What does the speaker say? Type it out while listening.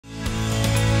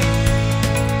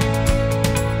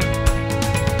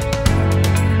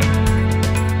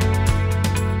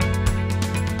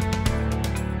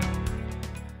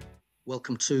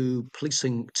Welcome to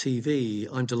Policing TV.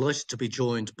 I'm delighted to be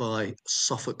joined by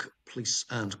Suffolk Police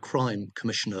and Crime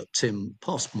Commissioner Tim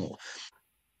Passmore.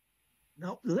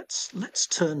 Now, let's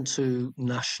turn to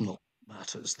national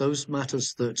matters, those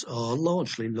matters that are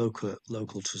largely local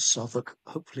to Suffolk.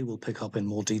 Hopefully, we'll pick up in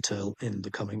more detail in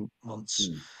the coming months.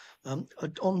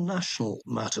 On national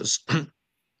matters,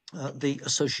 the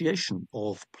Association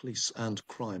of Police and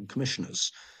Crime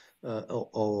Commissioners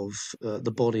of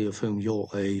the body of whom you're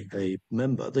a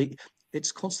member,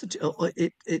 its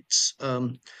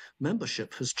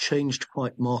membership has changed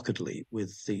quite markedly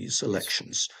with these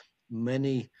elections.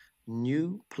 Many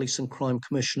new police and crime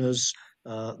commissioners,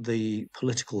 the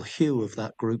political hue of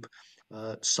that group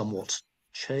somewhat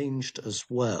changed as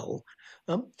well.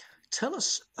 Tell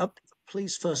us,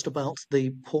 please, first about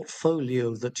the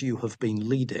portfolio that you have been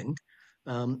leading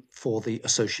for the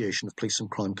Association of Police and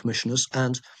Crime Commissioners,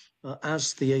 and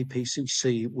as the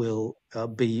APCC will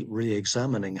be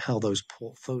re-examining how those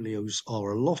portfolios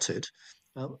are allotted,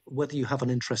 whether you have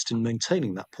an interest in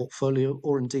maintaining that portfolio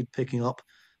or indeed picking up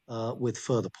with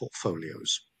further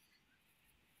portfolios.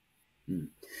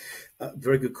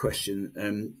 Very good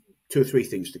question. Two or three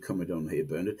things to comment on here,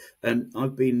 Bernard.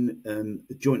 I've been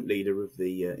the joint leader of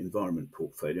the environment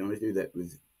portfolio, and I do that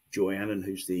with Joy Allen,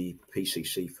 who's the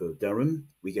PCC for Durham.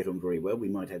 We get on very well. We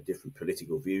might have different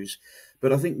political views,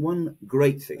 but I think one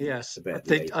great thing about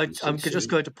the APCC... I'm just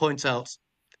going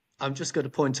to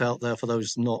point out there, for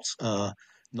those not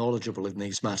knowledgeable in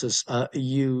these matters,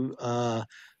 you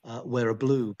wear a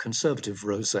blue Conservative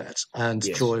rosette, and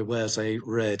yes, Joy wears a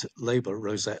red Labour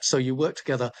rosette. So you work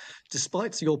together,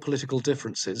 despite your political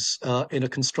differences, in a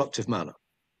constructive manner.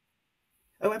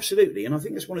 Oh, absolutely. And I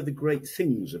think that's one of the great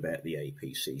things about the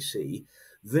APCC.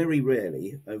 Very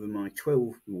rarely, over my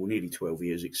nearly 12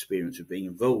 years experience of being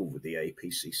involved with the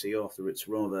APCC, after its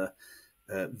rather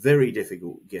very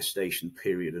difficult gestation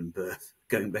period and birth,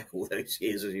 going back all those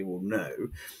years, as you all know,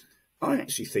 I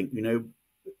actually think,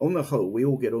 on the whole, we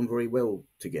all get on very well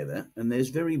together, and there's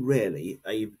very rarely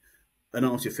an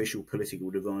artificial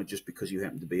political divide just because you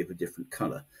happen to be of a different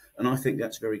colour. And I think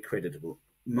that's very creditable.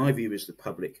 My view is the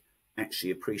public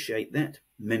actually appreciate that.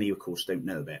 Many, of course, don't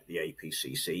know about the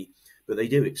APCC, but they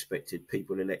do expect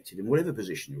people elected in whatever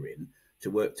position you're in to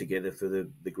work together for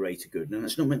the greater good. And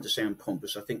that's not meant to sound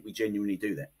pompous. I think we genuinely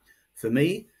do that. For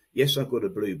me, yes, I've got a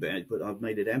blue badge, but I've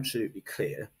made it absolutely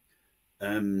clear,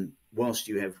 whilst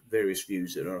you have various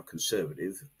views that are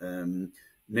conservative,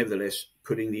 nevertheless,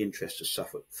 putting the interests of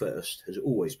Suffolk first has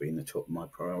always been the top of my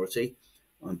priority.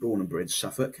 I'm born and bred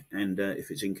Suffolk, and if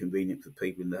it's inconvenient for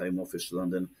people in the Home Office of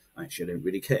London, actually I don't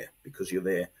really care, because you're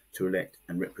there to elect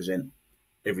and represent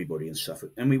everybody in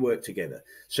Suffolk, and we work together.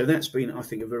 So that's been, I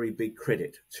think, a very big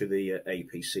credit to the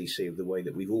APCC of the way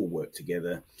that we've all worked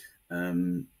together,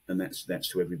 and that's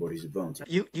to everybody's advantage.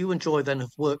 You and Joy then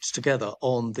have worked together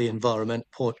on the environment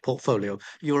portfolio.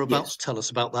 You were about to tell us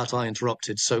about that. I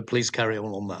interrupted, so please carry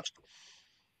on that.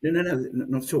 No,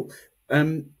 not at all.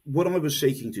 What I was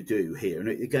seeking to do here, and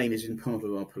it again is in part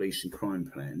of our police and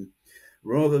crime plan,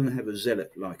 rather than have a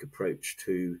zealot-like approach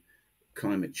to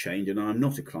climate change, and I'm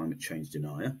not a climate change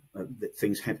denier, that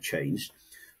things have changed,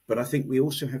 but I think we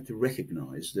also have to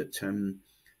recognise that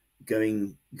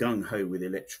going gung-ho with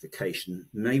electrification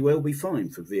may well be fine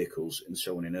for vehicles and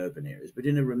so on in urban areas, but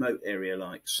in a remote area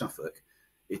like Suffolk,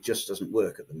 it just doesn't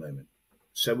work at the moment.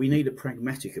 So we need a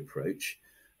pragmatic approach.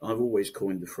 I've always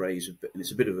coined the phrase, and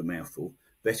it's a bit of a mouthful,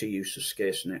 better use of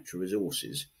scarce natural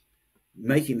resources.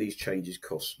 Making these changes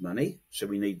costs money, so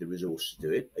we need the resources to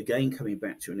do it. Again, coming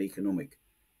back to an economic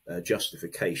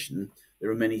justification,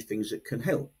 there are many things that can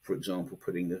help. For example,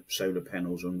 putting the solar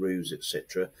panels on roofs,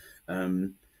 etc.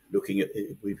 Looking at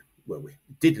it, we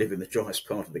did live in the driest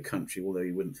part of the country, although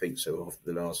you wouldn't think so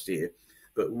after the last year.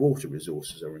 But water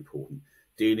resources are important.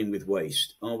 Dealing with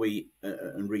waste,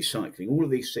 and recycling, all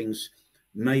of these things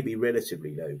may be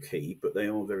relatively low key, but they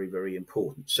are very, very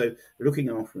important. So looking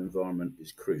after the environment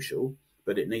is crucial,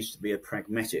 but it needs to be a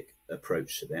pragmatic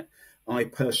approach to that. I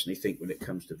personally think when it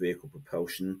comes to vehicle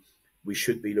propulsion, we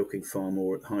should be looking far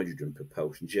more at hydrogen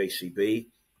propulsion. JCB,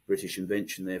 British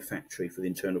invention, their factory for the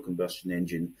internal combustion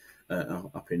engine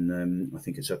up in, I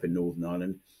think it's up in Northern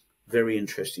Ireland. Very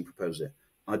interesting proposal.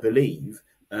 I believe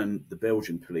the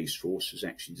Belgian police force has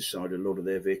actually decided a lot of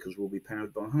their vehicles will be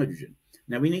powered by hydrogen.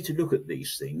 Now, we need to look at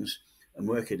these things and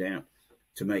work it out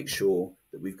to make sure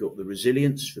that we've got the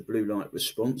resilience for blue light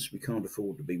response. We can't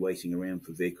afford to be waiting around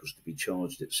for vehicles to be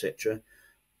charged, etc.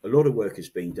 A lot of work is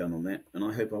being done on that, and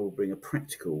I hope I will bring a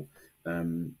practical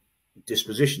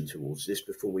disposition towards this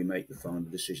before we make the final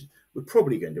decision. We're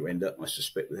probably going to end up, I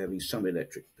suspect, with having some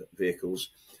electric vehicles,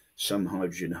 some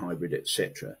hydrogen hybrid,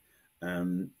 etc.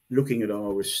 Looking at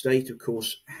our estate, of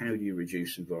course, how do you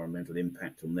reduce environmental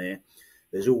impact on there?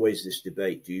 There's always this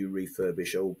debate: do you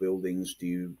refurbish old buildings? Do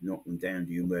you knock them down?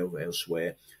 Do you move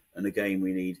elsewhere? And again,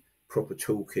 we need proper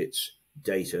toolkits,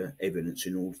 data, evidence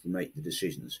in order to make the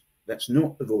decisions. That's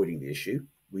not avoiding the issue.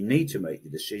 We need to make the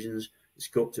decisions. It's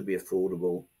got to be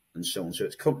affordable and so on. So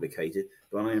it's complicated,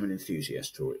 but I am an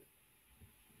enthusiast for it.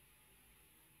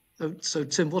 So,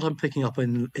 Tim, what I'm picking up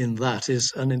in that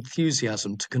is an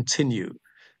enthusiasm to continue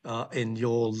in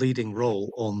your leading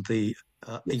role on the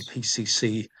Yes.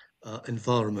 APCC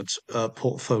environment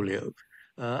portfolio.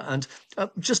 And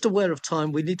just aware of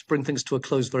time, we need to bring things to a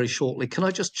close very shortly. Can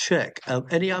I just check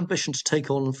any ambition to take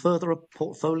on further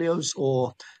portfolios,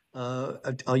 or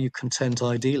are you content,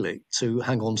 ideally, to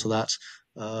hang on to that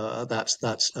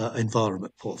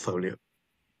environment portfolio?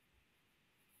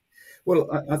 Well,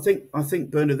 I think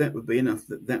Bernard, that would be enough,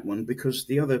 that one, because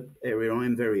the other area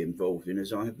I'm very involved in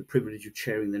is I have the privilege of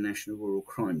chairing the National Rural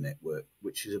Crime Network,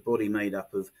 which is a body made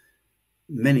up of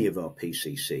many of our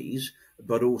PCCs,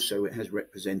 but also it has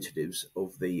representatives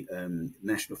of the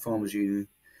National Farmers Union,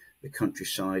 the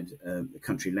the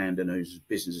Country Landowners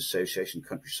Business Association,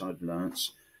 Countryside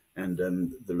Alliance, and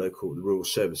the Rural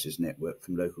Services Network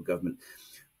from local government.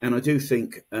 And I do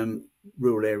think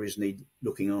rural areas need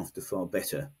looking after far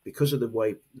better because of the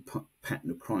way the pattern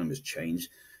of crime has changed.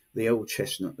 The old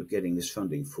chestnut of getting this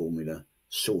funding formula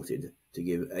sorted to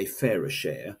give a fairer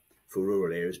share for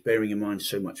rural areas, bearing in mind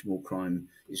so much more crime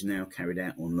is now carried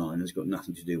out online, has got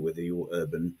nothing to do whether you're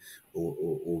urban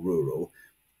or rural.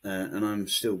 And I'm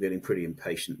still getting pretty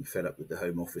impatient and fed up with the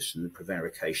Home Office and the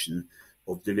prevarication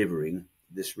of delivering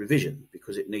this revision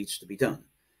because it needs to be done.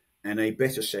 And a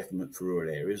better settlement for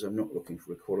rural areas. I'm not looking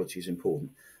for equality is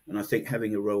important. And I think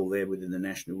having a role there within the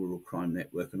National Rural Crime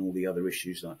Network and all the other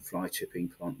issues like fly tipping,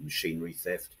 plant and machinery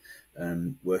theft,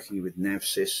 working with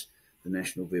NAVSIS, the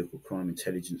National Vehicle Crime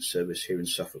Intelligence Service here in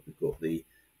Suffolk. We've got the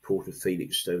Port of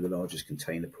Felixstowe, the largest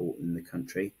container port in the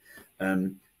country.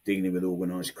 Dealing with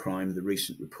organised crime, the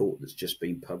recent report that's just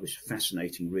been published,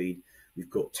 fascinating read. We've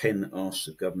got 10 asks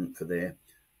of government for there.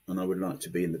 And I would like to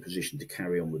be in the position to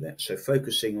carry on with that. So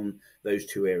focusing on those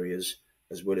two areas,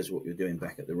 as well as what you're doing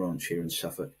back at the ranch here in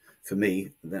Suffolk, for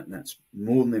me, that's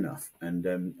more than enough.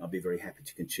 And I'll be very happy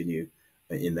to continue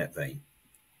in that vein.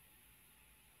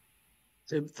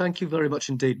 So thank you very much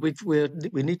indeed.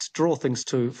 We need to draw things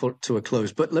to a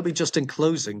close, but let me just, in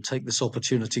closing, take this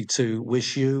opportunity to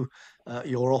wish you,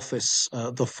 your office,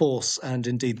 the force, and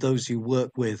indeed those you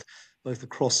work with, both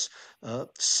across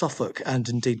Suffolk and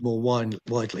indeed more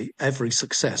widely, every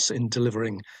success in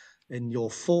delivering in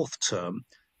your fourth term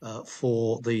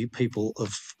for the people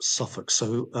of Suffolk.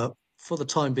 So for the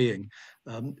time being,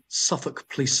 Suffolk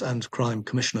Police and Crime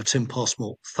Commissioner Tim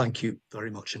Passmore, thank you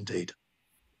very much indeed.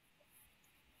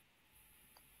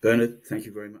 Bernard, thank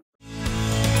you very much.